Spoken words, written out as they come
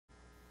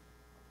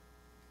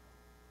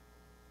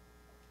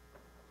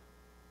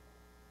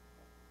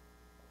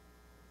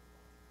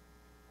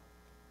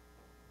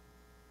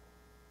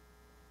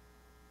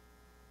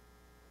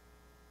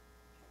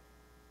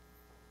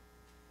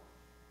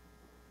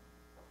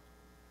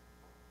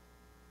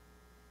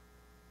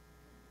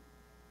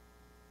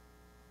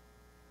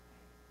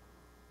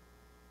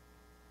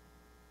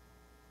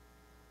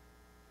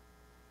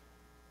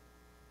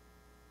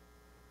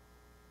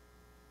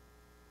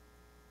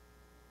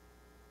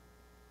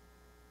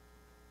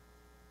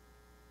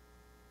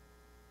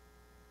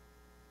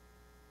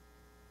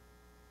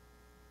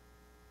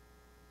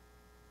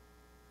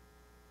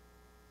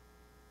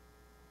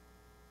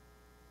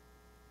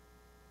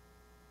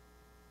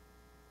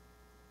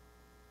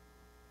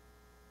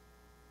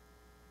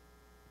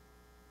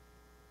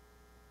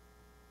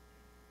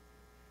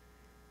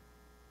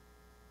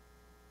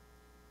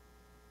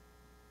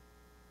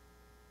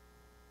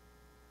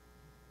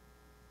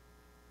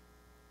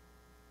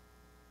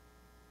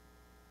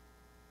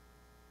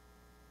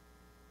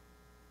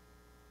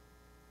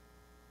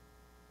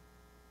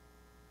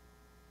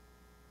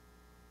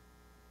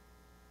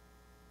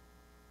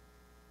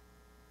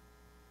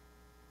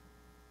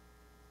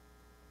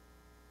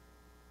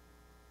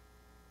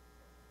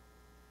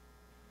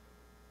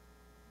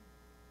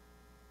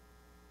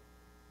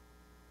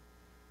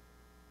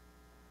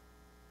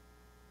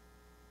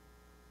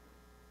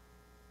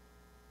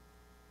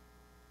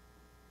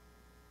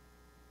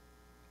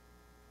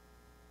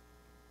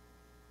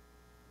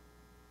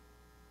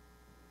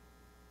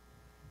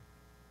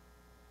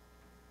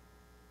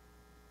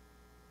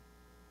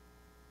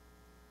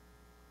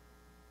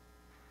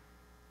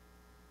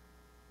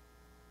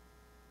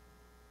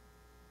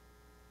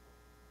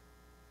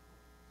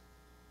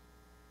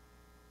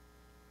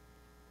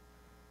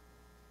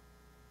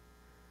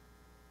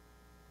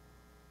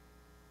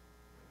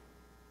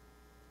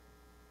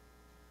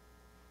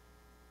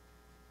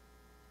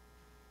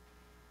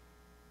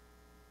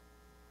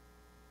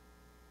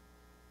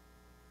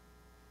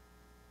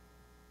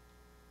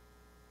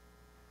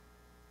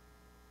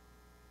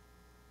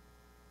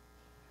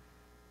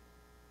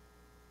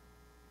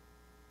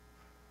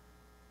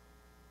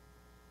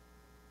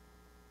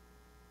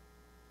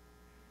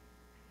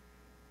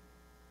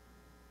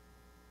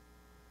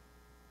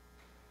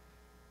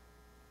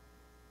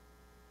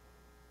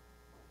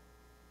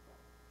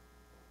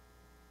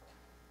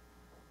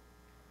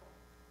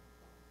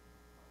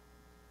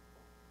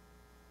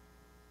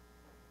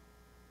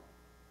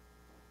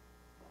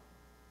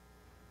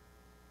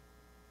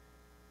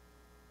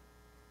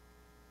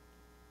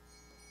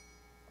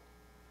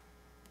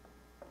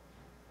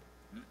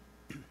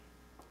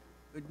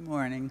Good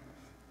morning.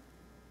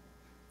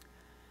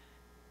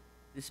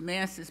 This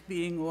Mass is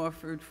being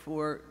offered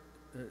for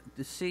the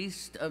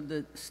deceased of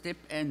the Stipp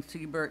and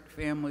Siebert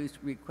families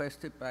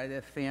requested by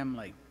their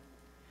family.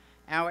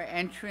 Our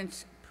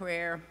entrance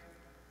prayer: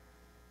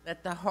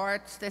 let the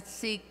hearts that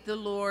seek the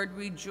Lord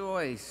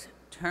rejoice.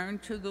 Turn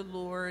to the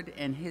Lord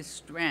and his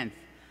strength.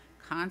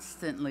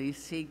 Constantly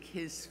seek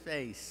his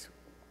face.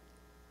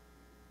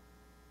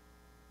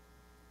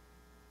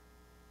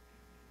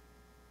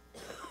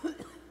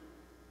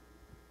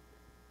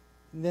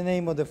 In the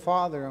name of the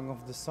Father, and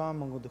of the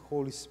Son, and of the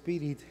Holy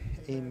Spirit,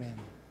 amen.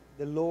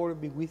 The Lord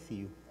be with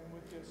you. And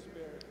with your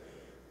spirit.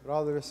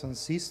 Brothers and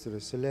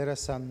sisters, let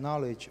us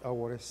acknowledge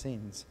our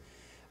sins,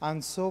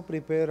 and so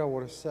prepare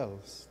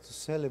ourselves to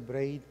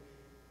celebrate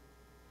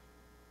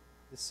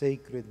the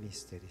sacred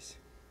mysteries.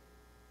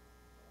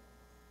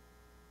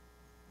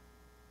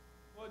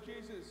 Lord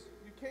Jesus,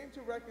 you came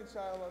to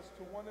reconcile us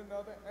to one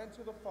another and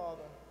to the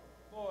Father.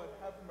 Lord,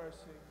 have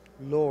mercy.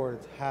 Lord,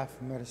 have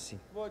mercy.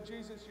 Lord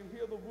Jesus, you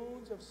heal the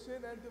wounds of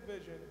sin and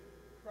division.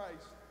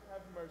 Christ,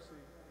 have mercy.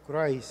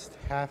 Christ,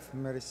 have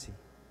mercy.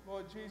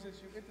 Lord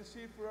Jesus, you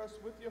intercede for us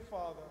with your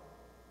Father.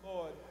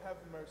 Lord, have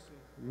mercy.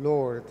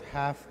 Lord,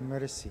 have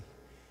mercy.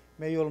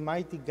 May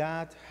Almighty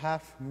God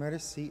have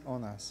mercy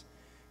on us,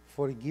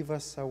 forgive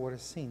us our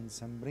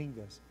sins, and bring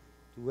us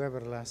to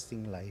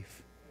everlasting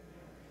life.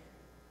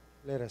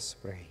 Let us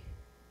pray.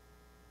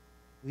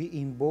 We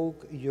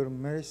invoke your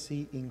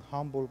mercy in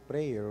humble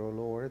prayer, O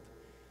Lord,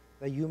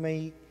 that you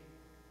may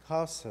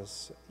cause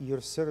us,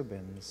 your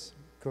servants,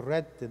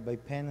 corrected by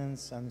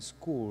penance and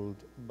schooled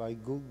by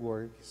good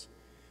works,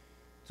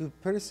 to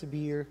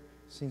persevere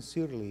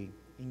sincerely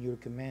in your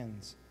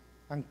commands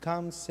and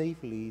come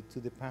safely to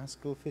the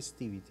Paschal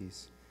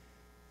festivities,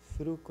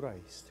 through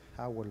Christ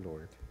our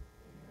Lord.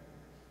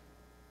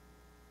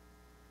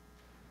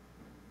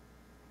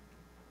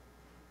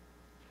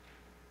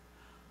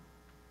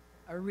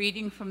 A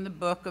reading from the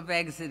book of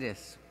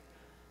Exodus.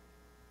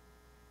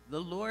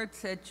 The Lord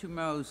said to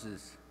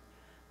Moses,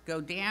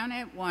 "Go down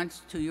at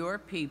once to your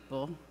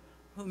people,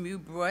 whom you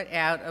brought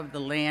out of the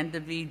land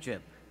of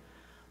Egypt,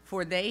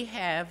 for they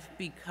have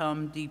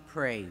become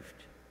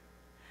depraved.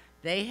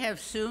 They have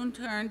soon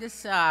turned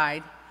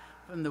aside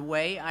from the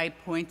way I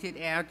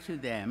pointed out to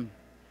them,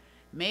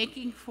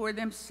 making for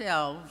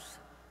themselves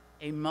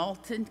a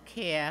molten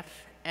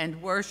calf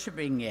and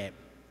worshiping it,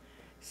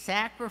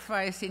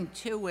 sacrificing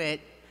to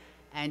it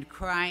and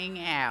crying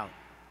out,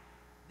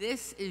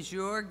 'This is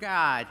your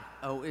God,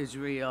 O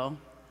Israel,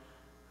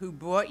 who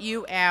brought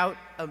you out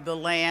of the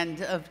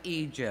land of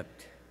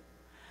Egypt.'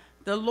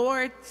 The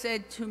Lord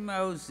said to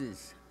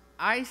Moses,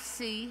 'I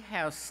see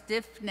how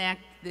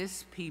stiff-necked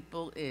this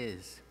people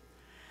is.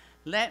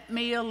 Let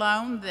me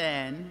alone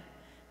then,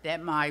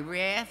 that my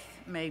wrath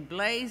may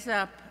blaze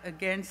up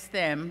against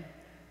them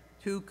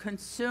to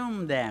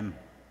consume them.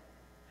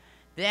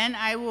 Then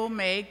I will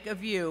make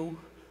of you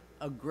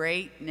a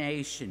great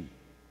nation.'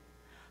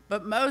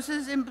 But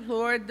Moses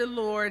implored the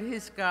Lord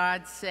his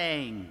God,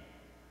 saying,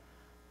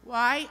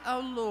 'Why,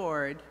 O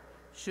Lord,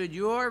 should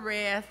your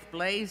wrath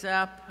blaze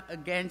up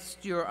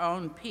against your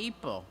own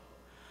people,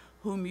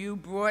 whom you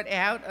brought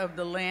out of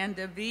the land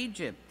of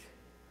Egypt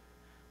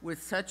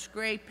with such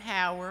great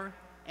power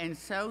and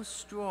so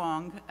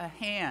strong a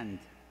hand?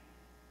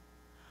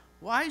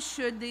 Why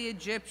should the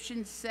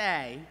Egyptians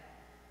say,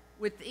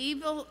 with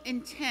evil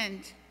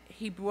intent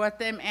he brought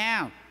them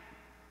out,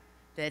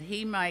 that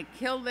he might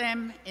kill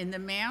them in the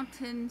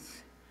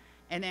mountains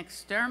and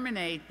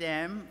exterminate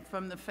them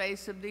from the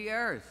face of the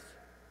earth?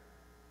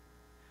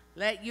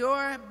 Let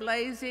your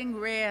blazing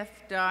wrath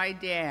die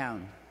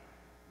down.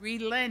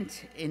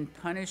 Relent in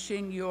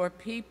punishing your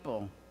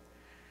people.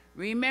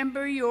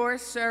 Remember your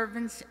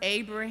servants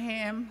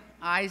Abraham,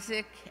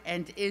 Isaac,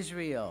 and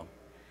Israel,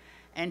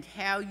 and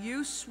how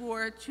you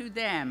swore to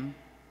them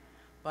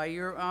by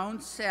your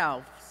own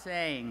self,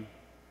 saying,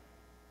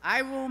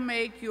 I will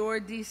make your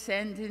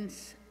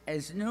descendants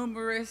as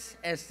numerous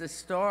as the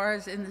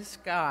stars in the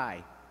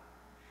sky,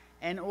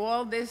 and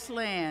all this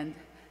land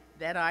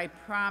that I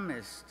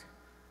promised,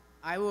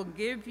 I will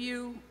give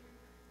you,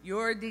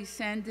 your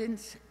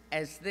descendants,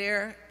 as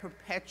their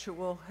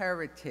perpetual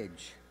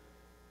heritage.'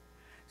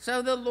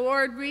 So the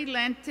Lord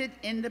relented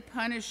in the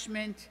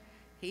punishment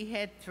he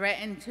had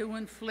threatened to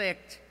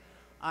inflict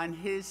on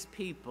his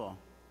people."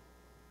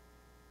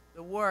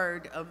 The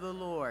word of the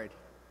Lord.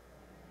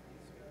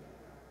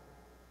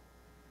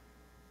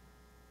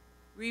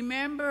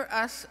 Remember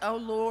us, O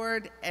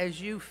Lord,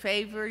 as you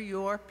favor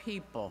your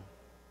people.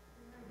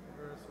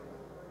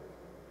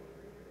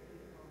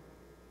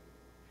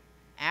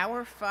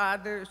 Our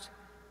fathers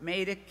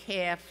made a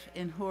calf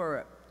in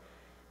Horeb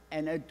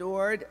and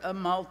adored a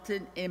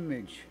molten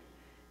image.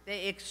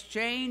 They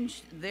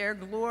exchanged their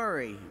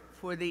glory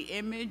for the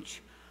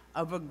image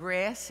of a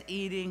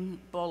grass-eating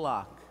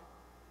bullock.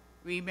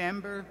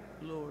 Remember,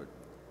 Lord,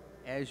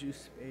 as you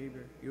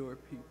favor your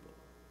people.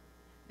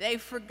 They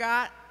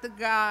forgot the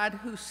God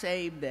who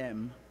saved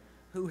them,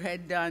 who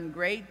had done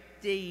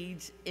great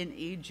deeds in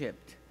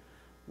Egypt,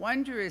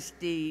 wondrous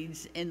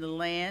deeds in the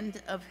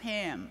land of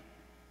Ham,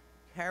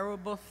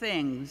 terrible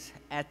things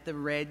at the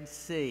Red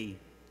Sea.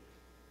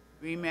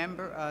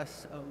 Remember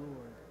us, O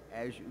Lord,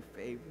 as you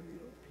favor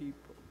your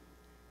people.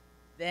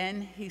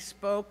 Then he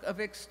spoke of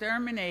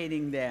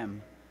exterminating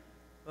them,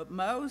 but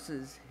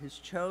Moses, his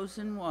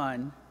chosen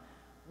one,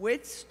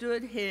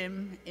 withstood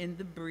him in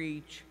the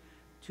breach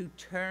to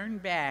turn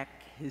back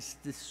his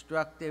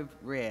destructive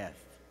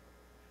wrath.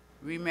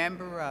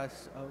 Remember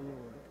us, O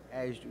Lord,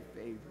 as you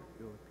favor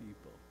your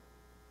people.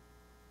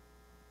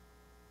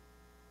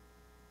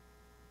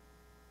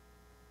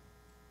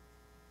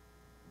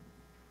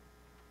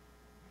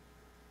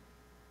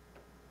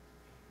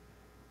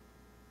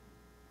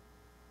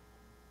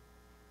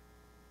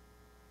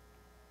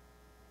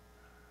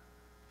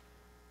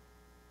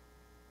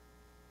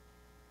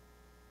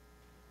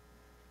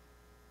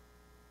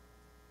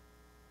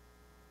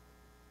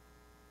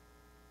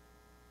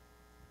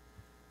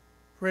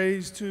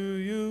 Praise to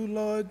you,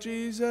 Lord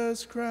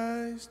Jesus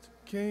Christ,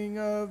 King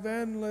of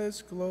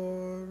endless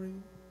glory.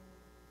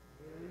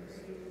 Praise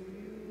to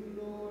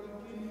you, Lord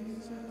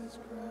Jesus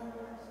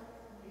Christ,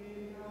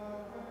 King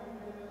of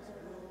endless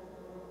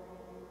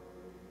glory.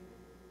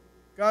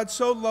 God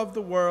so loved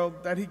the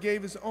world that he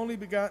gave his only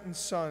begotten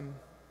Son,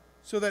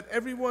 so that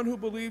everyone who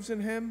believes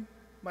in him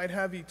might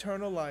have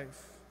eternal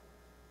life.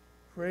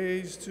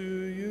 Praise to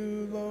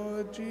you,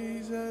 Lord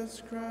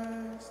Jesus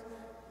Christ,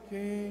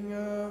 King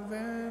of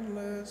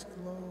endless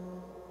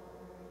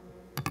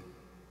glory.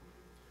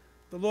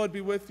 The Lord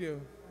be with you.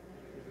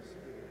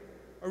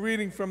 A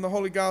reading from the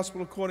Holy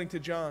Gospel according to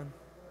John.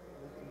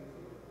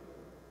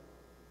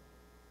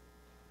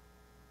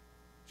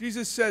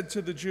 Jesus said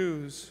to the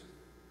Jews,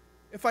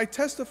 "If I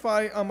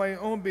testify on my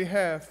own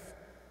behalf,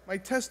 my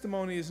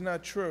testimony is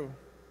not true.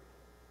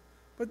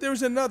 But there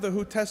is another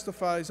who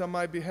testifies on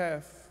my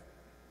behalf,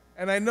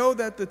 and I know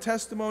that the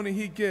testimony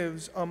he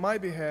gives on my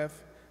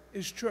behalf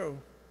is true.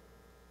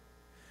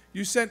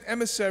 You sent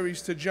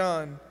emissaries to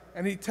John,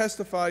 and he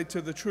testified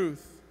to the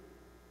truth.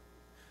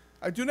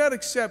 I do not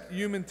accept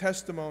human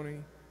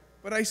testimony,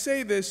 but I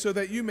say this so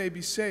that you may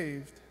be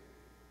saved.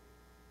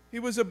 He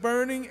was a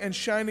burning and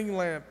shining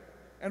lamp,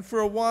 and for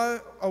a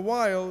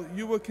while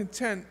you were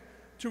content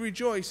to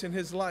rejoice in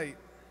his light.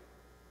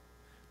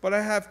 But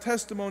I have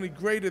testimony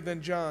greater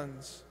than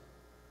John's.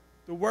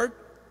 The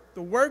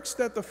works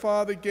that the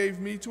Father gave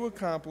me to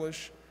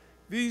accomplish,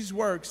 these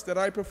works that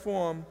I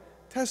perform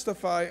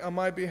testify on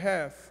my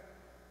behalf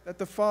that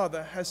the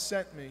Father has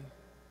sent me.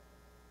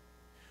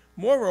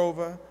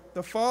 Moreover,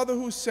 the Father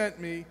who sent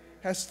me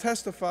has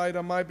testified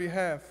on my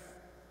behalf.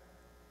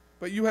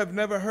 But you have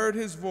never heard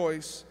his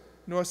voice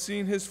nor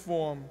seen his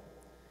form,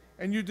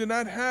 and you do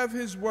not have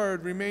his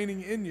word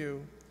remaining in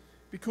you,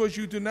 because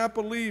you do not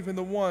believe in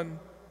the one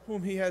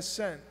whom he has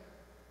sent.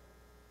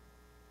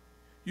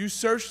 You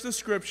search the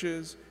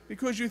Scriptures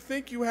because you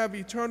think you have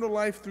eternal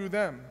life through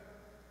them.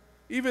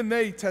 Even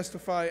they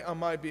testify on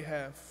my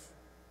behalf.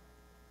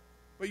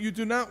 But you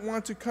do not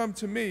want to come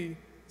to me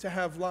to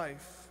have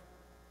life.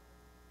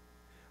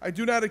 I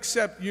do not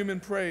accept human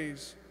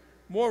praise.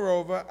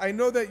 Moreover, I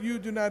know that you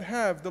do not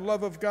have the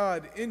love of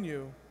God in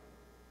you.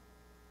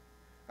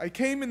 I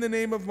came in the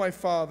name of my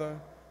Father,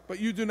 but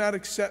you do not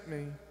accept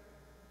me.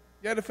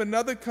 Yet if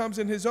another comes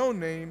in his own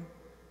name,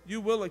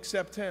 you will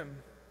accept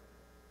him.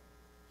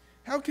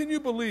 How can you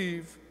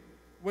believe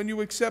when you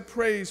accept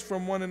praise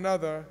from one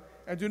another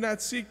and do not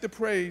seek the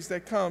praise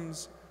that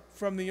comes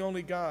from the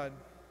only God?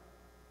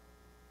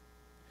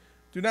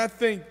 Do not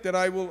think that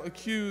I will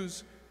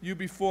accuse you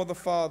before the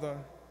Father.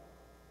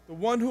 The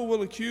one who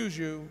will accuse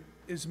you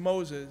is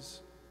Moses,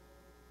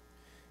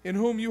 in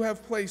whom you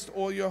have placed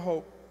all your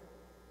hope.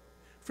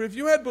 For if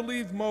you had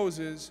believed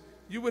Moses,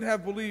 you would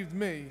have believed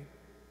me,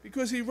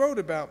 because he wrote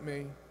about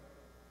me.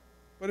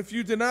 But if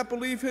you do not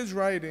believe his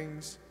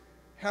writings,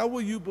 how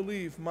will you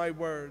believe my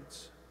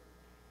words?"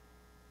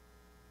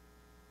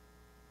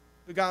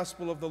 The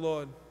Gospel of the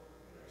Lord.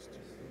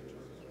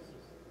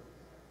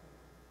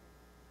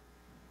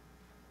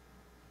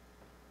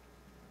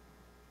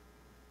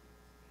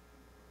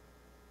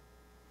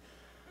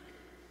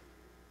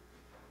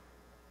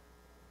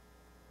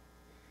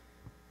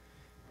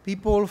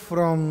 People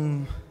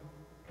from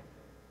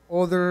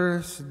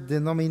other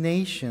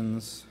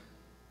denominations,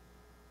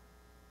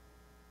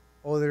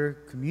 other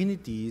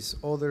communities,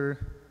 other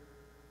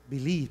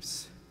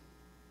beliefs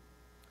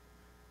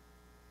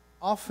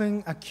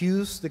often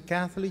accuse the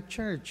Catholic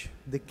Church,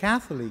 the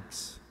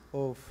Catholics,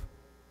 of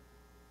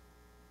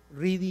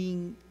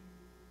reading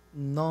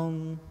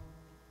none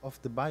of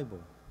the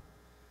Bible.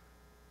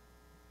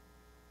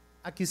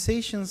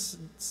 Accusations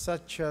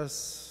such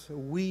as,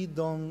 "We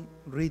don't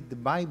read the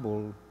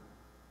Bible,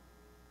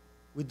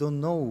 we don't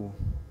know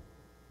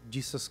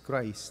Jesus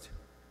Christ."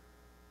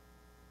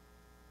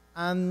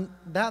 And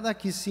that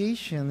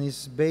accusation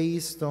is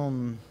based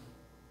on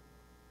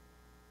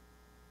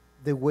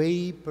the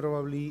way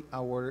probably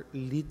our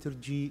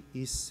liturgy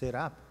is set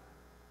up.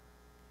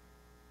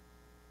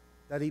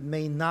 That it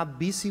may not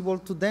be visible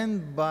to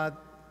them,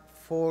 but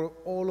for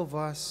all of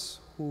us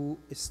who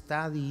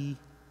study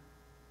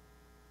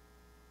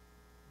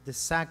the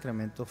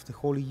sacrament of the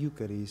Holy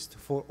Eucharist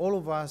for all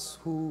of us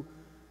who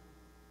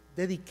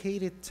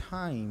dedicated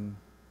time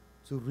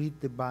to read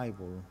the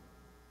Bible,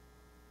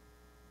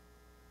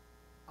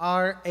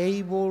 are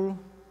able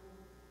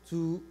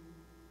to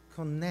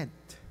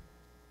connect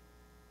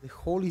the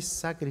holy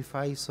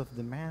sacrifice of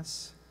the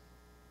Mass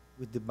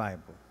with the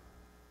Bible.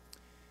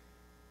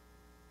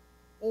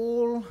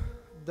 All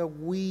that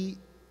we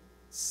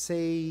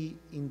say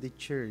in the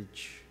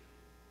Church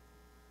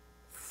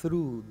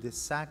through the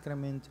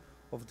sacrament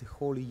of the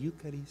Holy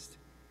Eucharist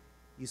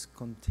is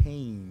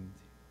contained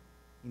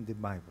in the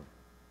Bible.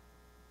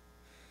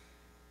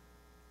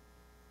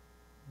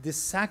 The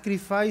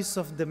sacrifice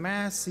of the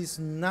Mass is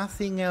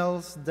nothing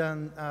else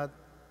than a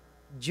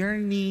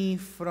journey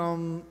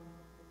from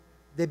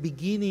the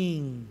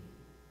beginning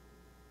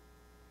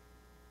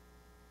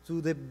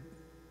to the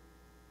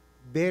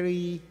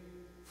very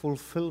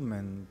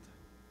fulfillment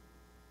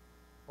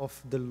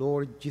of the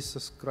Lord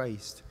Jesus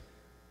Christ,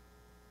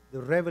 the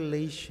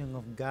revelation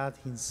of God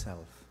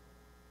Himself.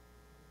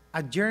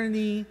 A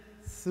journey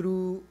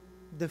through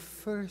the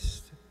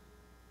first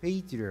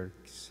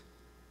patriarchs,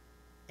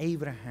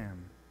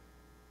 Abraham,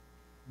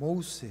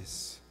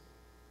 Moses,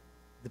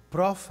 the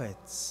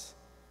prophets,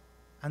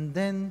 and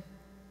then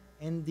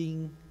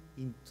ending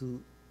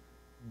into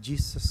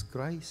Jesus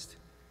Christ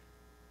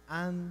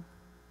and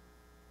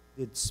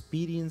the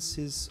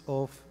experiences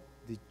of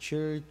the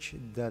church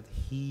that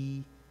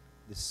He,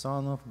 the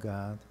Son of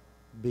God,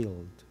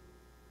 built.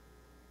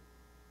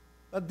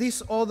 But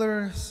these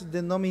other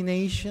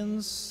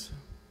denominations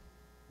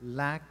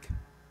lack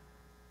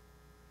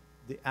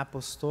the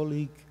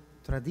apostolic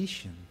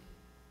tradition.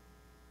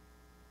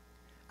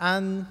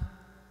 And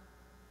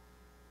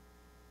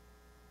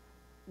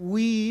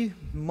we,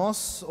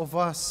 most of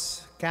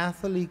us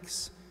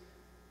Catholics,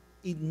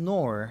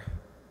 ignore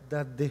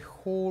that the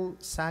whole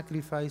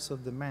sacrifice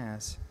of the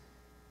Mass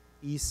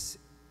is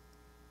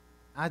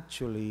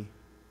actually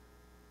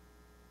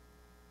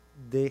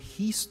the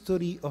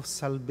history of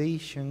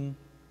salvation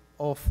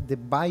of the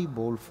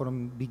Bible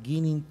from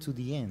beginning to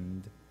the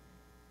end,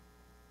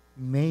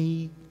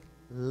 made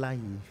life,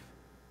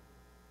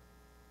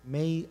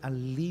 made a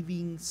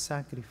living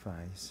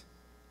sacrifice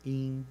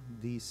in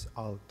this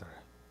altar.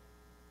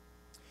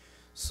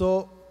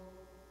 So,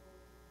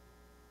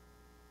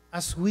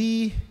 as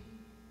we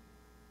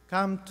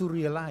come to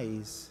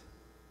realize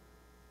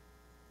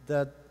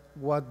that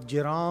what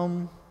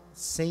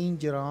Saint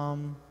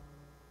Jerome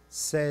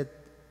said,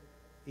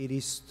 it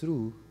is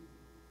true,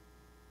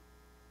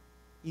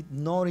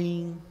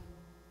 ignoring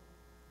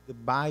the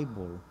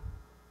Bible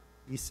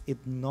is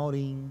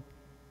ignoring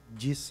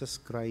Jesus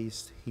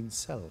Christ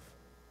Himself.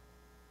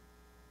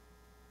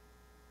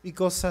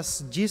 Because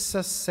as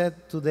Jesus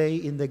said today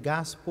in the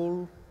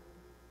Gospel,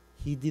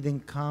 He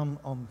didn't come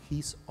on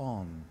His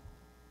own,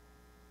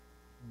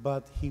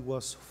 but He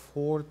was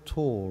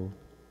foretold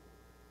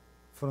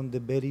from the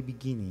very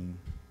beginning,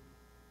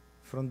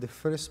 from the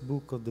first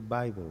book of the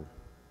Bible.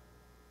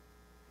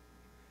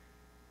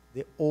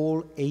 The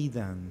old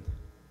Adam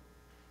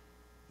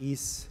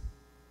is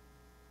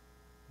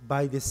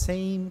by the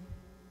same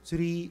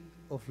tree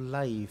of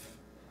life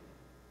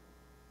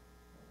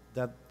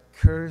that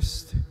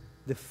cursed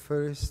the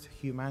first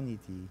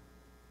humanity,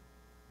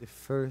 the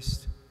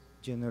first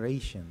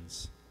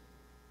generations,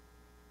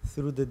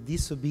 through the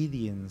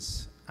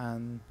disobedience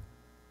and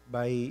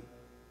by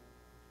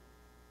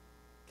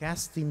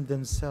casting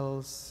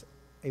themselves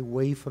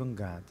away from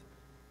God.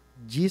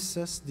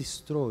 Jesus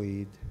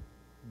destroyed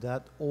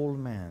that old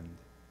man,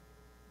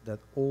 that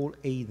old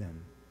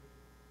Adam,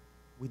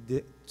 with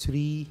the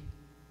tree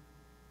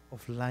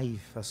of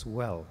life as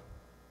well,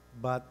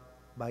 but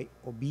by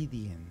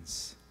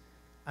obedience.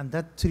 And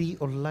that tree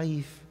of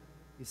life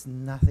is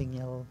nothing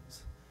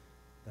else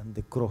than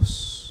the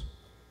cross.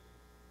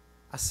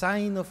 A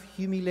sign of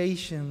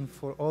humiliation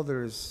for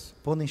others,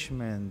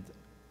 punishment,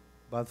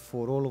 but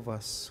for all of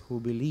us who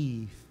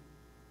believe,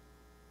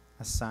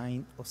 a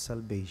sign of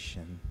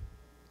salvation.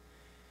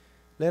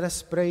 Let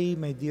us pray,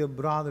 my dear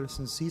brothers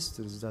and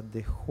sisters, that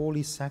the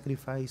holy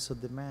sacrifice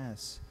of the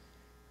Mass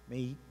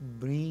may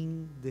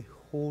bring the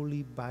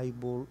Holy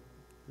Bible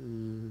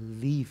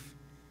live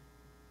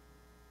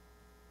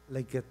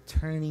like a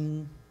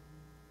turning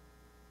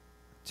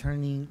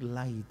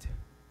light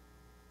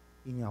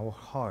in our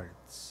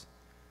hearts,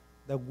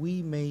 that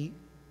we may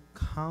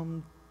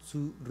come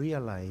to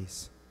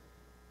realize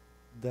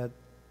that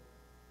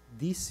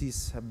this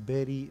is a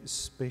very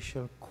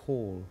special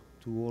call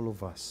to all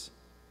of us,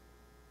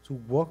 to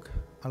walk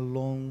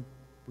along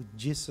with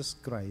Jesus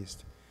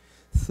Christ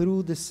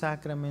through the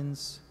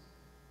sacraments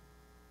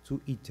to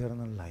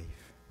eternal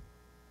life.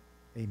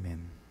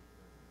 Amen.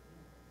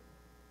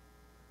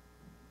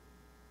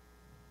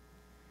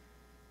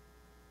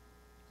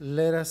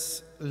 Let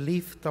us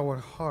lift our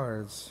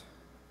hearts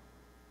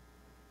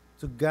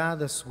to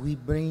God as we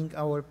bring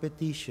our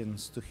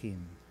petitions to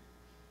Him.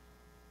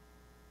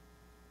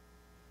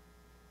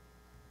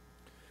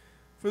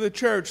 For the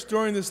Church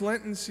during this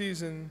Lenten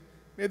season,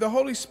 may the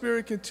Holy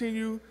Spirit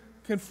continue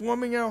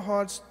conforming our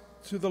hearts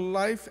to the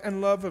life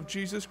and love of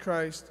Jesus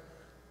Christ,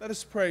 let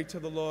us pray to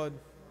the Lord.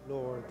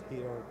 Lord,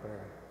 hear our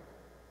prayer.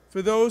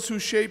 For those who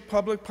shape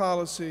public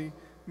policy,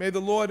 may the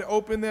Lord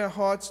open their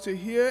hearts to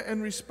hear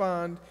and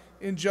respond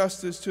in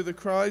justice to the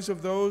cries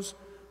of those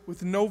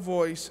with no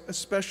voice,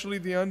 especially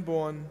the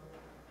unborn.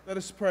 Let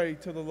us pray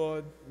to the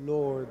Lord.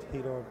 Lord,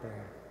 hear our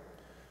prayer.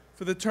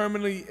 For the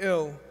terminally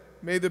ill,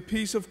 may the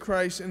peace of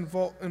Christ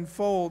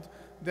enfold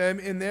them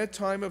in their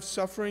time of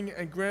suffering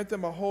and grant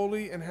them a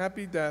holy and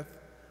happy death.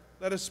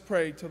 Let us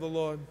pray to the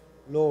Lord.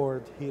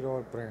 Lord, hear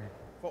our prayer.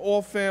 For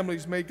all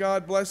families, may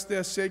God bless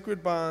their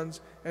sacred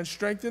bonds and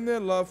strengthen their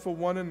love for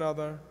one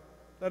another.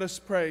 Let us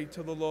pray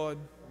to the Lord.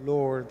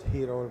 Lord,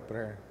 hear our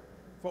prayer.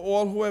 For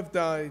all who have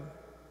died,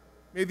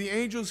 may the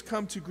angels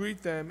come to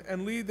greet them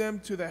and lead them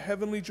to the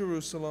heavenly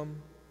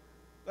Jerusalem.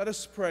 Let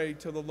us pray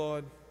to the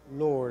Lord.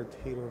 Lord,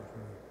 hear our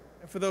prayer.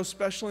 And for those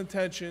special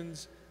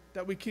intentions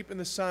that we keep in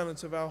the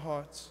silence of our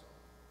hearts.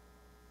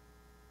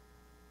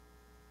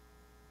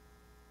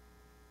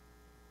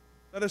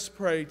 Let us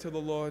pray to the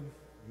Lord.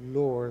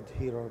 Lord,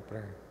 hear our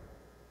prayer.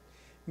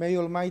 May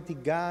Almighty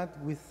God,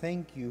 we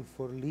thank you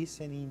for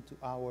listening to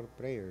our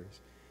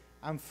prayers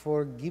and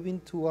for giving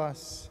to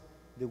us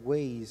the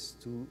ways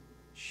to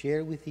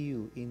share with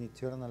you in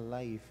eternal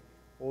life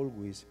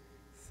always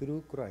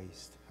through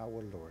Christ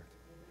our Lord.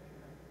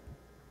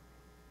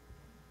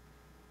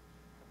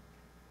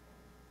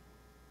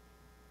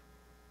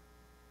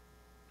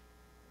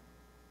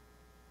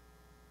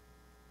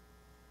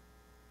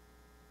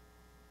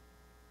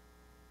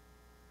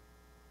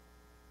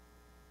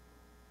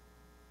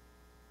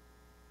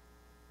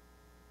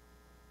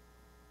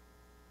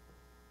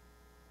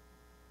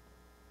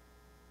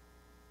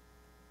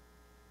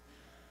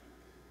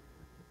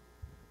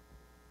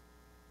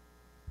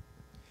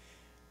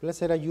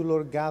 Blessed are you,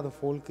 Lord God of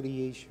all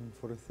creation,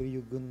 for through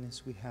your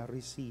goodness we have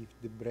received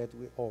the bread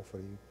we offer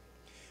you.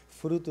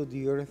 Fruit of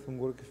the earth and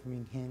work of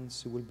human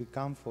hands, you will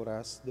become for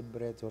us the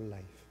bread of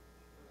life.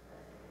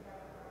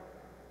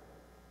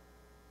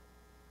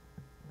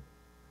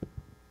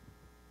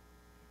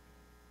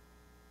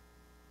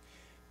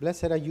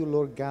 Blessed are you,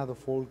 Lord God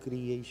of all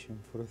creation,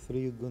 for through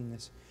your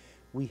goodness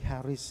we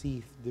have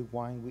received the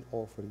wine we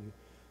offer you.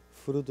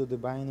 Fruit of the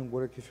vine and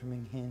work of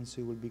human hands,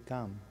 you will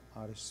become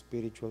our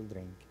spiritual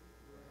drink.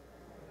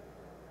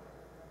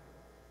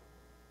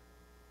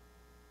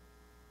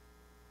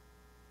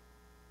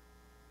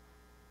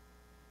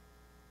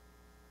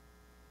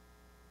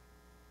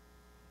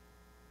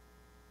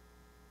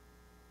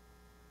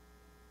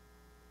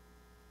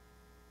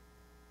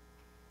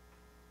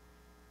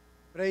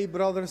 Pray,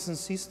 brothers and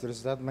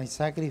sisters, that my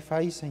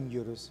sacrifice and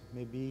yours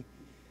may be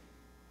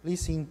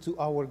pleasing to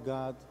our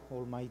God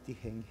Almighty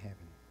in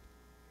heaven.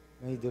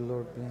 May the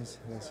Lord bless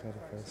the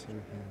sacrifice of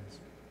your hands,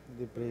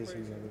 the praise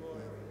of your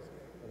prayers,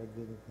 for the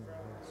good of the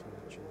house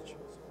of the church.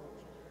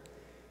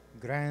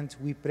 Grant,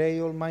 we pray,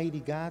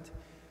 Almighty God,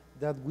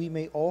 that we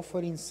may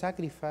offer in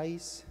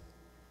sacrifice,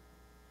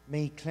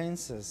 may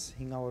cleanse us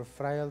in our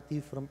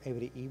frailty from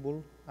every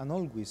evil, and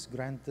always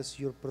grant us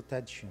your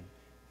protection.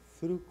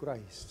 Through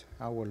Christ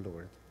our Lord.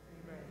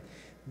 Amen.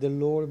 The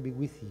Lord be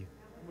with you.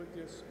 With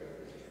your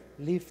spirit.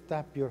 Lift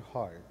up your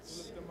hearts.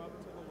 Lift them up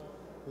to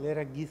the Lord. Let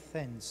us give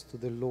thanks to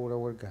the Lord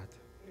our God.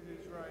 It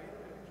is right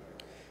and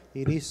just.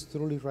 It is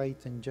truly right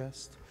and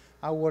just,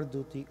 our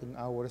duty and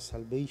our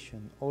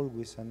salvation,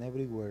 always and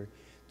everywhere,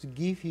 to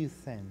give you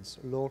thanks,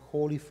 Lord,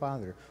 Holy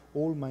Father,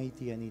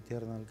 Almighty and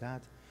eternal God,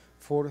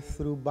 for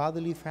through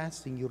bodily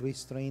fasting you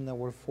restrain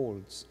our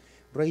faults,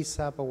 raise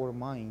up our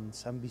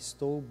minds, and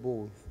bestow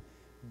both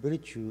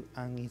virtue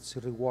and its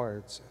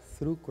rewards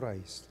through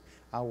Christ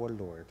our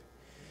Lord.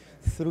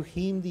 Through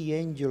him the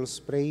angels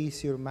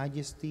praise your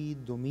majesty,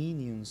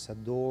 dominions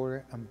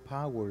adore, and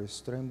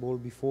powers tremble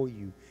before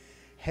you.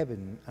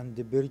 Heaven and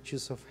the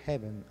virtues of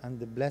heaven and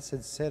the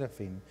blessed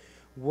seraphim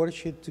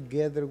worship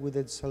together with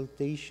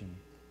exaltation.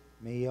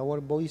 May our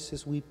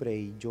voices, we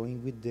pray,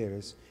 join with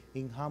theirs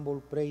in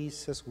humble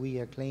praise as we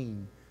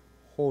acclaim,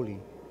 Holy,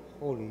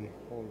 holy,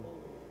 holy,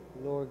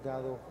 Lord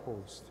God of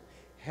hosts.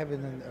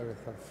 Heaven and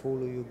earth are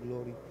full of your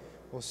glory.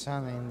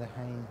 Hosanna in the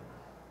highest.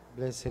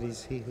 Blessed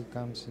is he who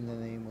comes in the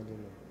name of the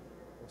Lord.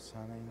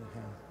 Hosanna in the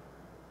highest.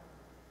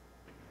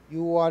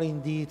 You are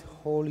indeed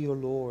holy, O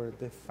Lord,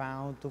 the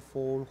fount of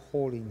all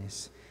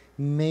holiness.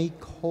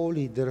 Make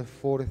holy,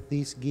 therefore,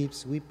 these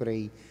gifts, we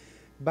pray,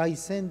 by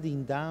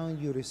sending down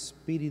your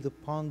Spirit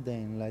upon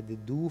them like the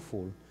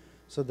dewfall,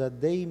 so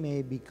that they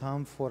may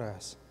become for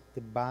us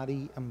the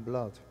body and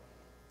blood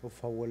of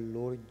our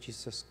Lord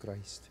Jesus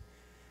Christ.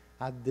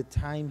 At the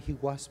time he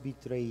was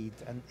betrayed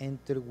and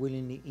entered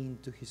willingly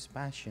into his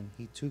passion,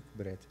 he took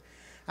bread,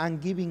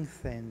 and giving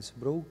thanks,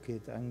 broke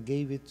it and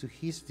gave it to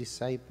his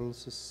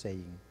disciples,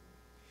 saying,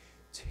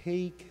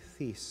 Take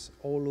this,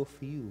 all of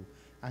you,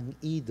 and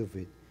eat of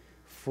it,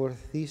 for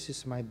this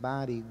is my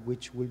body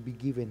which will be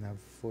given up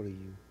for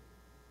you.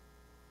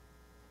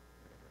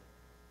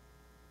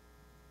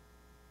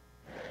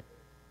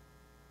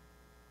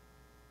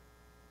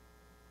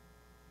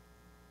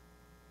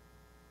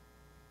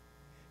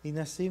 In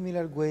a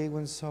similar way,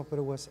 when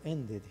supper was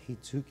ended, he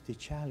took the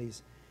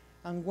chalice,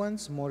 and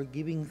once more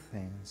giving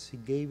thanks, he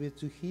gave it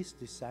to his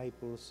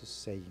disciples,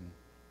 saying,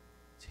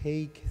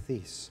 "Take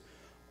this,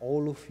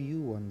 all of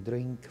you, and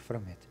drink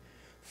from it.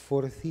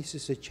 For this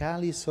is a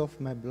chalice of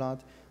my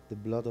blood, the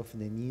blood of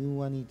the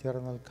new and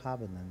eternal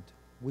covenant,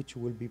 which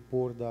will be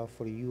poured out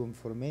for you and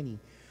for many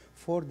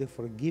for the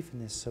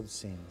forgiveness of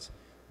sins.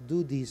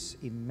 Do this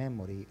in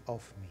memory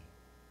of me."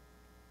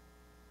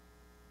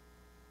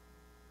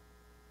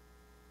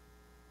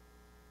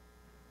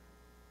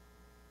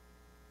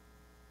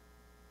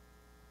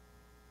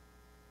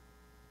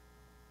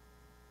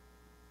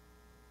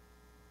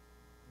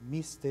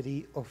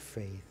 Mystery of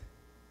faith.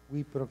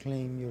 We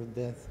proclaim your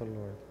death, O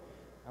Lord,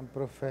 and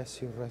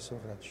profess your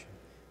resurrection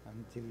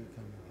until you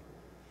come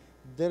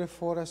again.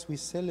 Therefore, as we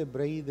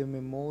celebrate the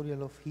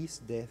memorial of his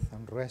death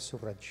and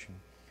resurrection,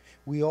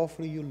 we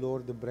offer you,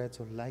 Lord, the bread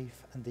of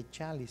life and the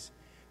chalice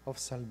of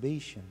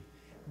salvation,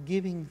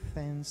 giving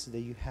thanks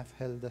that you have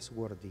held us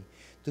worthy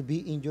to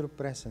be in your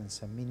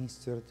presence and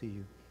minister to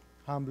you.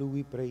 Humbly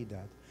we pray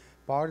that,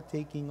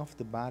 partaking of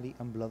the body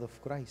and blood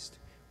of Christ,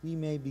 we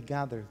may be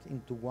gathered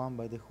into one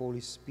by the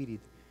Holy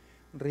Spirit.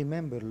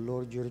 Remember,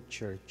 Lord, your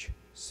church,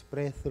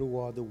 spread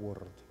throughout the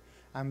world,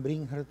 and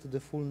bring her to the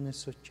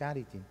fullness of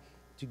charity,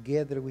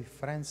 together with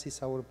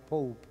Francis, our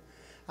Pope,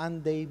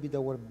 and David,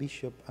 our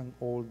Bishop, and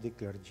all the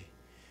clergy.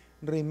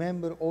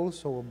 Remember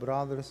also our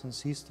brothers and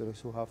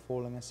sisters who have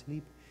fallen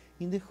asleep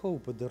in the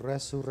hope of the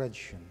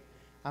resurrection,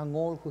 and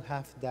all who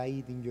have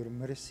died in your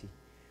mercy.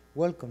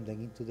 Welcome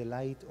them into the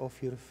light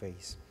of your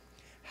face.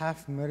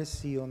 Have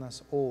mercy on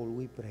us all,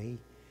 we pray,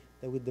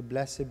 that with the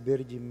Blessed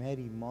Virgin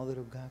Mary, Mother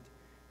of God,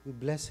 with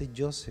Blessed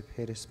Joseph,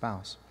 her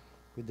spouse,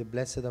 with the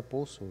blessed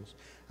apostles,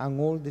 and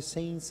all the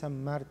saints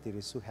and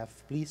martyrs who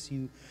have pleased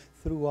you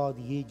throughout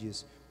the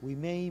ages, we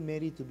may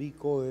merit to be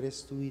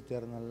co-heirs to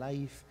eternal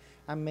life,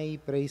 and may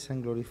praise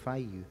and glorify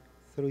you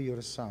through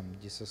your Son,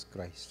 Jesus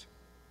Christ.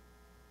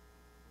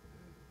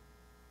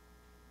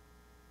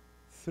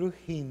 Through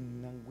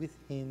him, and with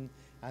him,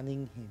 and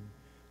in him,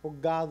 O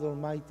God,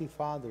 Almighty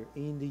Father,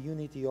 in the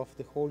unity of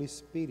the Holy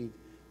Spirit,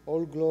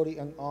 all glory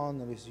and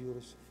honor is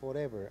yours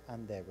forever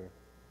and ever.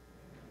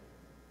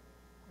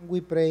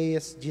 We pray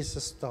as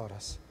Jesus taught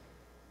us,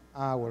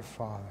 Our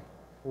Father,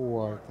 who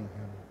art in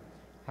heaven,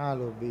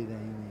 hallowed be thy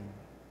name.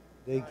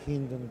 Thy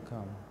kingdom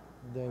come,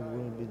 thy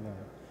will be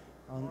done,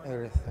 on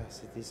earth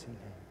as it is in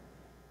heaven.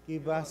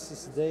 Give us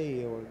this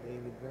day our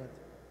daily bread,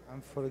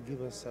 and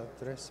forgive us our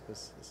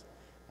trespasses,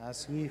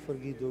 as we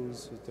forgive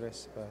those who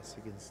trespass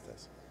against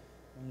us.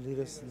 And lead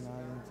us not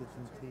into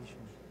temptation,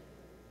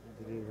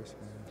 but deliver us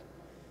from evil.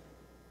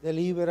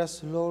 Deliver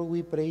us, Lord,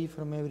 we pray,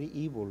 from every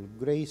evil.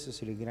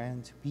 Graciously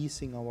grant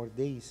peace in our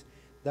days,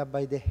 that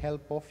by the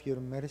help of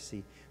your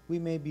mercy we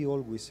may be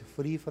always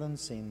free from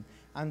sin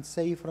and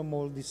safe from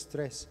all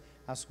distress,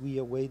 as we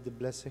await the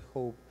blessed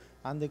hope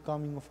and the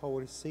coming of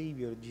our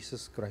Savior,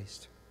 Jesus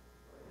Christ.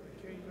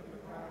 The kingdom, the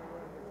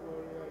power, and the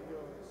glory are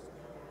yours.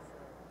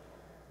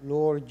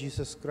 Lord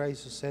Jesus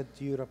Christ, who said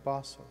to your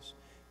apostles,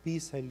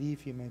 "Peace I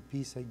leave you, my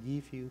peace I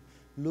give you,"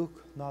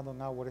 look not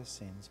on our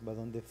sins, but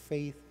on the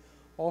faith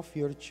of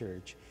your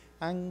church,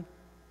 and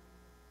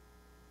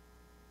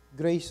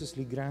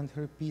graciously grant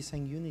her peace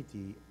and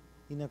unity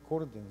in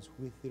accordance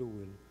with your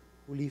will,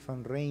 who live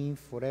and reign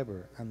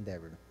forever and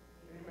ever.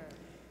 Amen.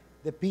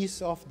 The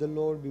peace of the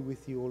Lord be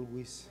with you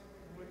always.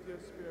 With your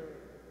spirit.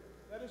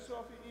 Let us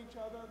offer each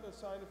other the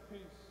sign of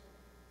peace.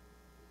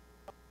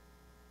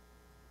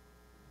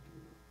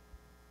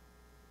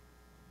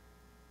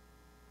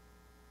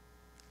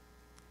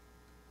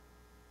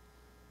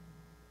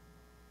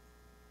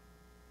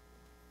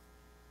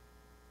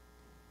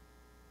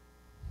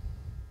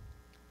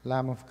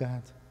 Lamb of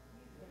God.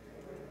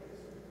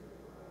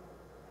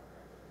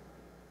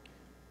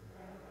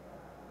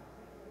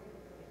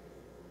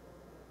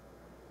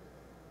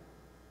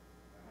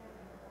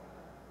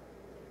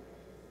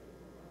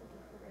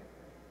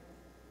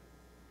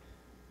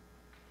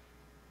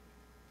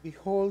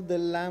 Behold the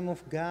Lamb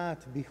of God,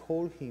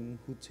 behold him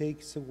who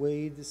takes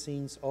away the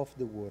sins of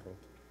the world.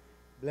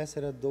 Blessed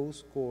are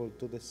those called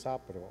to the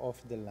supper of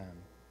the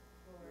Lamb.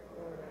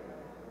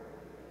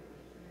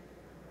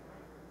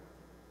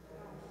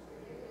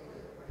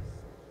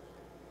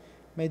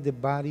 May the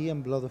body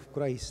and blood of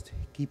Christ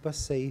keep us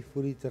safe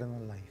for eternal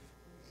life.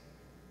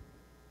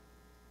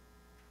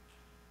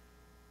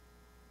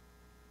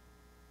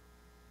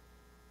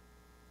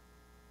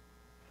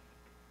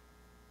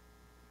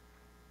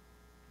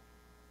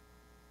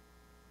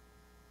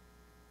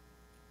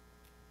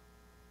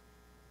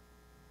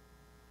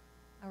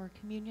 Our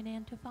communion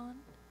antiphon.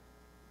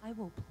 I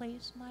will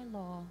place my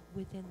law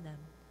within them,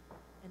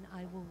 and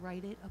I will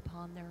write it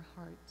upon their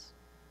hearts,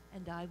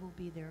 and I will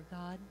be their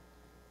God,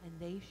 and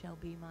they shall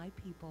be my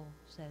people,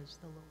 says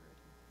the Lord.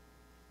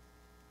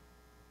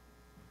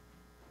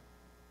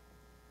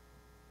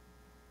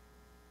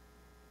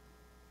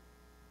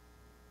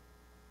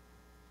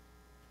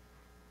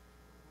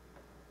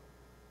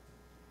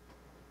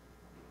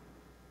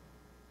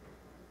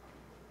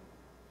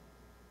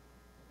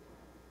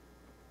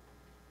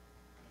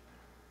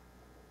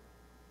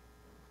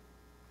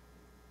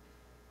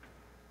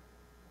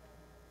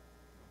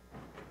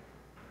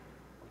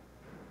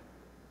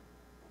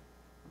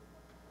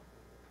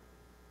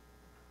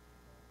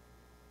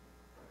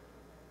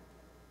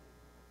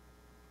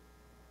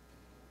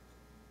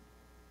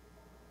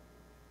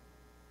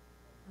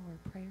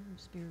 for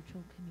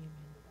spiritual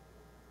communion.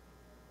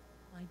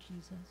 My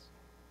Jesus,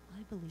 I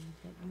believe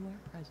that you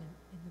are present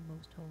in the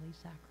most holy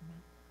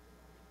sacrament.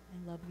 I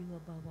love you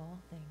above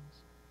all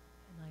things,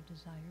 and I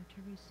desire to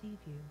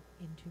receive you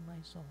into my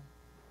soul.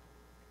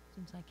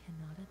 Since I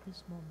cannot at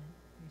this moment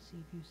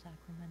receive you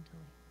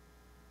sacramentally,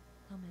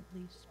 come at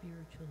least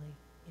spiritually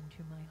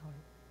into my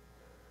heart.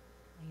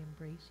 I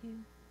embrace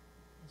you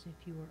as if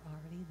you were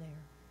already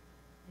there,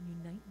 and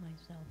unite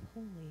myself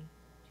wholly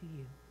to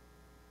you.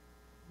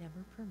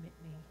 Never permit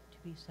me to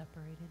be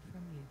separated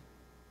from you.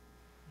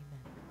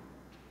 Amen.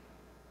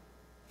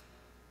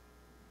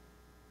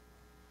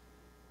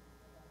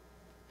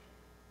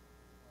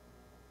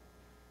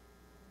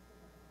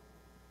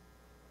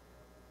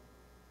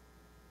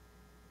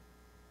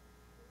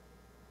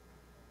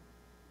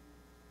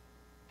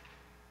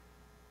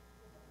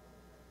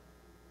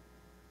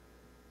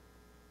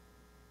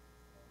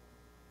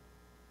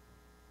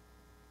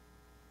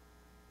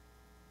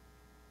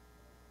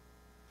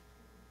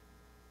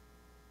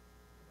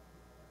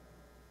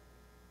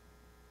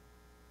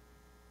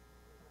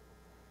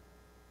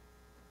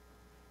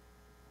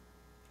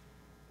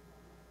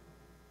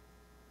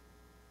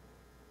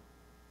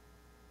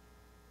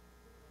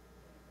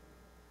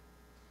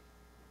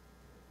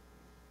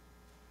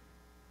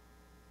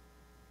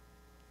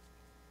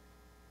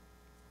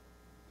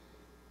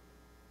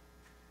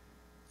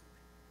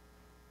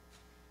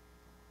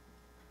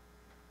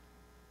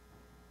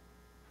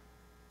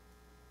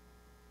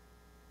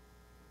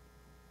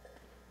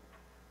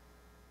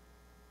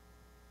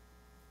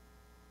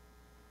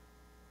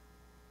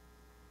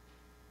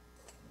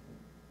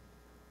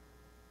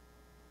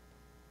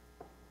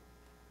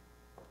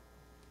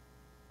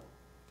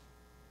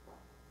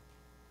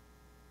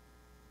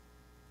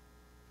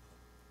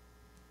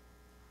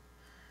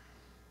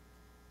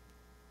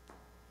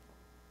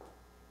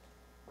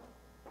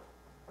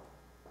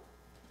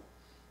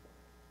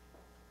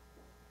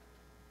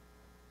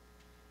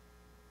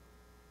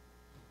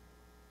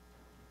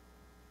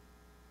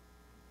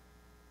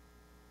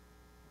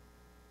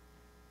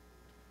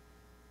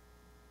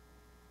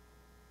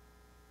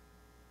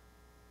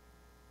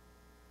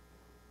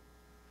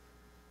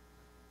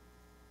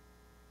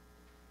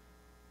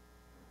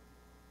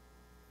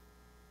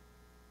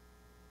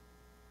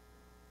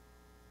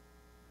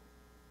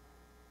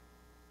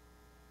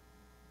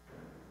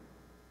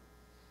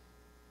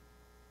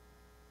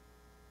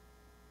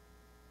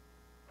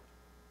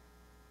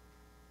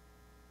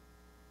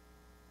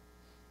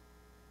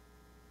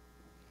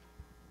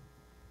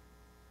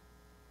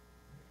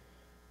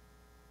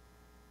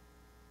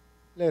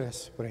 Let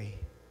us pray.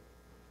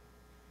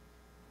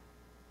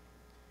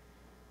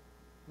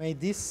 May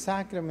this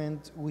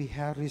sacrament we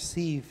have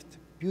received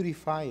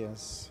purify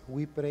us,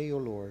 we pray, O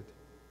Lord,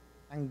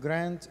 and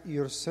grant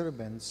your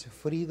servants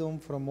freedom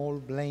from all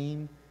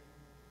blame,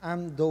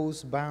 and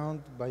those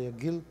bound by a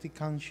guilty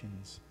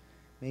conscience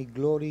may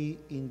glory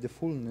in the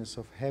fullness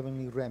of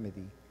heavenly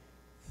remedy.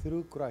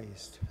 Through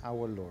Christ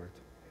our Lord.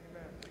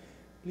 Amen.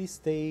 Please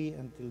stay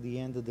until the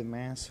end of the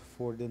Mass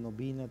for the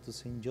Novena to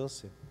Saint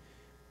Joseph.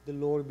 The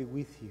Lord be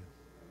with you.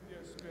 Your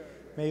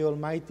spirit. May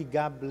Almighty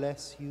God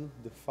bless you,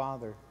 the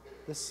Father,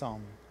 the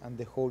Son, and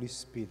the Holy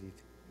Spirit.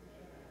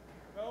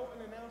 Go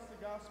and announce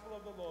the gospel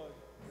of the Lord.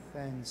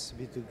 Thanks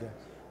be to God.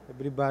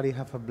 Everybody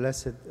have a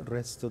blessed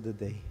rest of the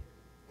day.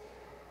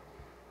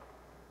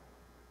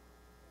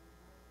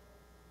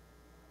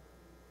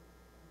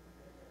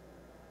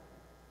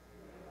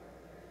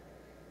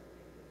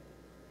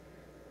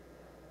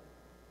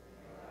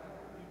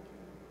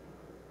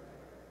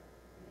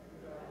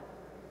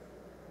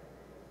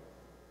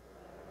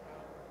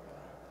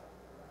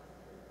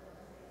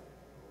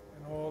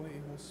 And all the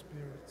evil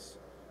spirits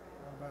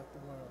about the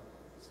world,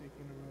 seeking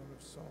the ruin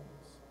of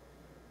souls.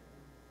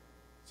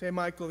 Saint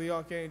Michael the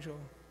Archangel,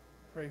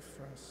 pray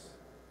for us.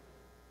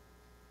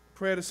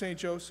 Prayer to Saint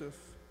Joseph.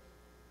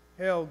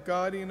 Hail,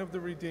 guardian of the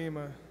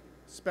Redeemer,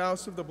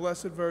 spouse of the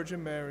Blessed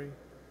Virgin Mary.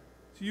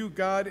 To you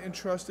God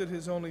entrusted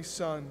his only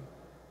Son.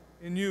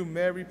 In you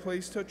Mary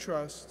placed her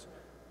trust.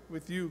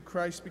 With you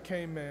Christ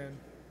became man.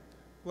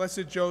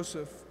 Blessed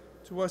Joseph,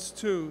 to us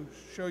too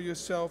show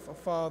yourself a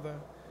father,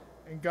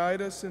 and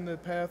guide us in the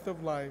path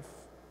of life.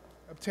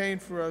 Obtain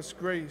for us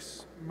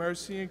grace,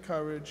 mercy, and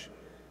courage,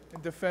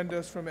 and defend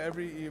us from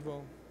every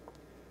evil.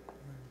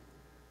 Amen.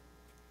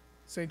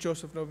 Saint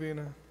Joseph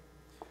Novena.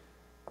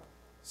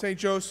 Saint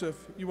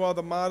Joseph, you are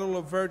the model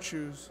of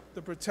virtues,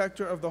 the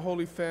protector of the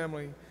Holy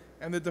Family,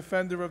 and the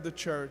defender of the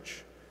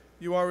Church.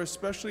 You are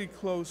especially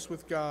close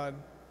with God.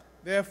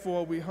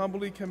 Therefore, we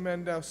humbly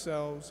commend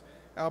ourselves,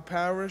 our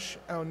parish,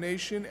 our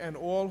nation, and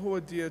all who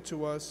are dear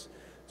to us,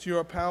 to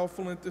your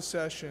powerful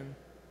intercession.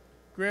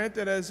 Grant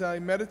that as I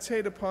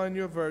meditate upon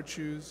your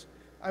virtues,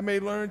 I may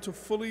learn to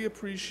fully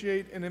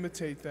appreciate and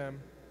imitate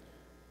them.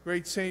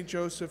 Great Saint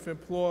Joseph,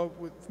 implore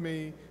with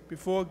me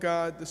before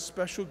God the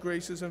special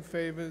graces and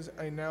favors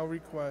I now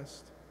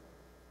request.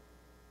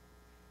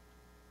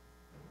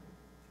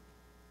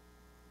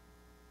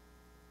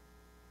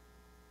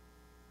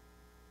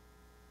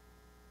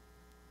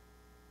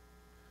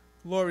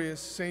 Glorious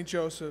Saint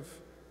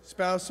Joseph,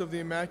 spouse of the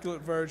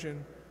Immaculate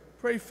Virgin,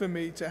 pray for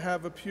me to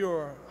have a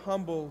pure,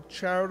 humble,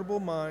 charitable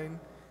mind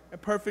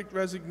and perfect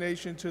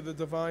resignation to the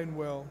divine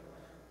will.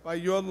 By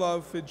your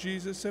love for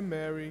Jesus and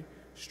Mary,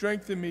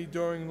 strengthen me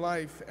during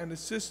life and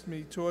assist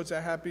me towards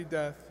a happy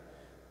death.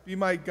 Be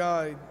my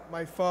guide,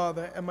 my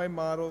father, and my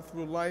model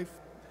through life,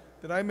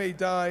 that I may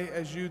die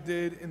as you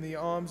did in the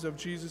arms of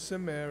Jesus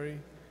and Mary.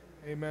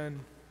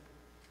 Amen.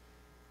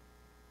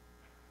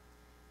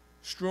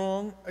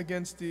 Strong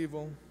against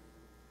evil.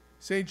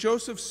 Saint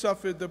Joseph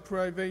suffered the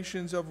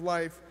privations of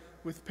life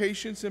with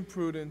patience and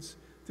prudence,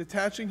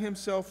 detaching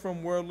himself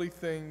from worldly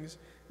things,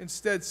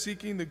 instead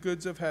seeking the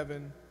goods of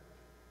heaven.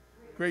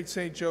 Great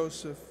Saint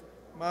Joseph,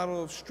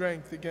 model of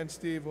strength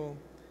against evil,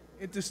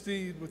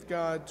 intercede with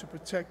God to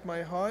protect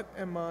my heart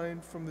and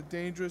mind from the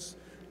dangerous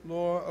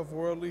lure of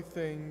worldly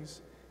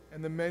things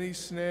and the many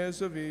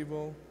snares of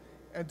evil,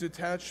 and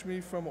detach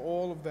me from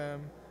all of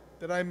them,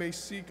 that I may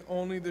seek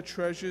only the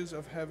treasures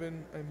of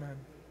heaven. Amen.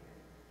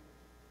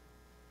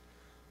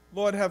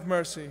 Lord, have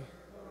mercy.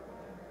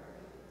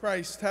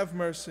 Christ, have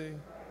mercy.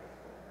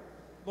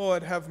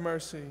 Lord, have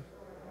mercy.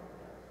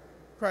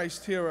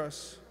 Christ, hear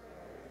us.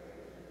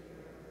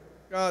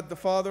 God, the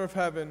Father of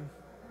heaven,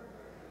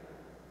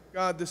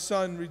 God, the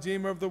Son,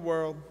 Redeemer of the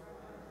world,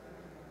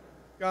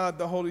 God,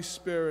 the Holy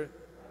Spirit,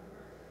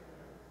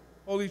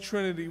 Holy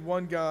Trinity,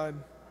 one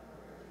God,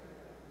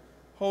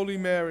 Holy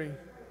Mary,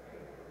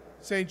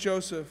 Saint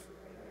Joseph,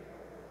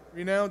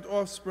 renowned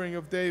offspring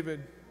of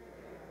David,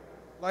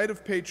 light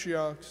of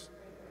patriarchs,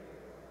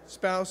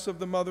 spouse of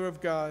the Mother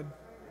of God,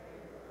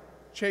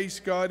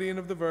 chaste guardian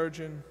of the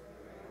Virgin,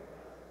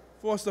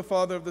 foster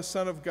father of the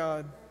Son of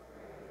God,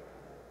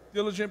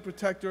 diligent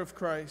protector of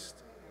Christ,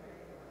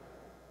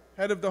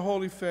 head of the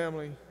Holy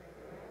Family,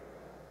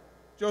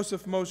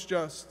 Joseph most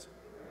just,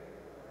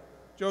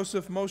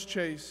 Joseph most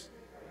chaste,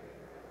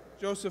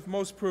 Joseph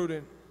most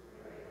prudent,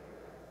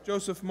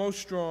 Joseph most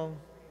strong,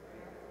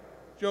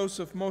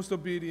 Joseph most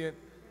obedient,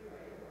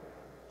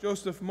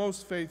 Joseph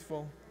most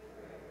faithful,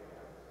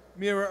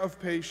 mirror of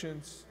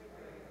patience,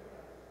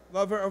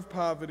 lover of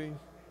poverty,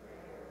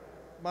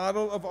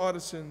 model of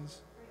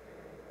artisans,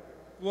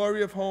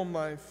 glory of home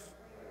life,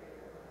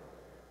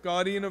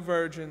 guardian of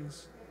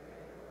virgins,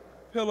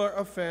 pillar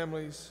of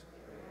families,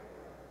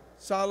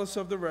 solace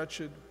of the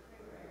wretched,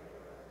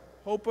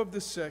 hope of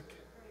the sick,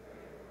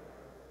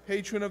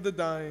 patron of the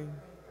dying,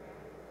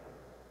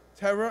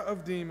 terror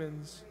of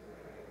demons,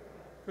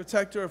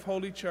 protector of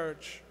Holy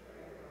Church,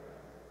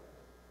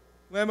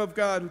 Lamb of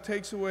God who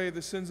takes away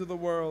the sins of the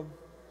world,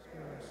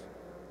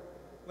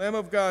 Lamb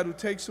of God who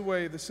takes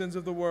away the sins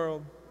of the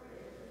world,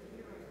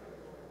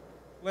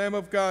 Lamb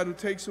of God who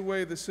takes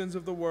away the sins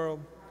of the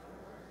world.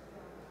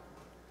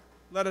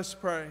 Let us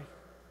pray.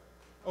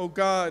 O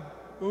God,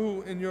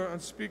 who in your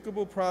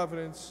unspeakable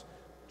providence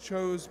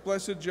chose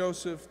Blessed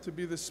Joseph to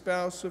be the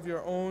spouse of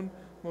your own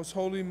most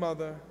holy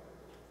mother,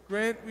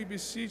 grant, we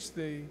beseech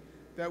thee,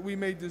 that we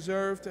may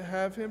deserve to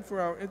have him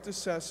for our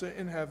intercessor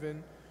in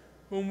heaven,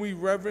 whom we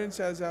reverence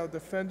as our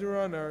defender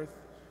on earth,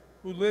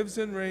 who lives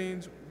and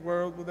reigns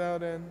world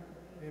without end.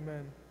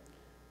 Amen.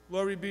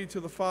 Glory be to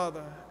the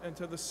Father, and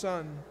to the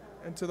Son,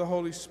 and to the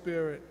Holy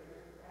Spirit,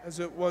 as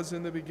it was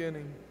in the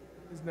beginning,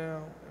 is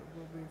now, and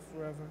will be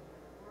forever.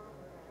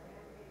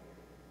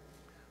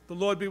 The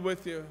Lord be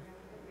with you.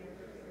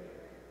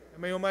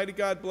 And may Almighty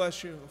God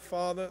bless you, the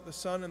Father, the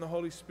Son, and the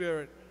Holy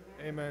Spirit.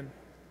 Amen.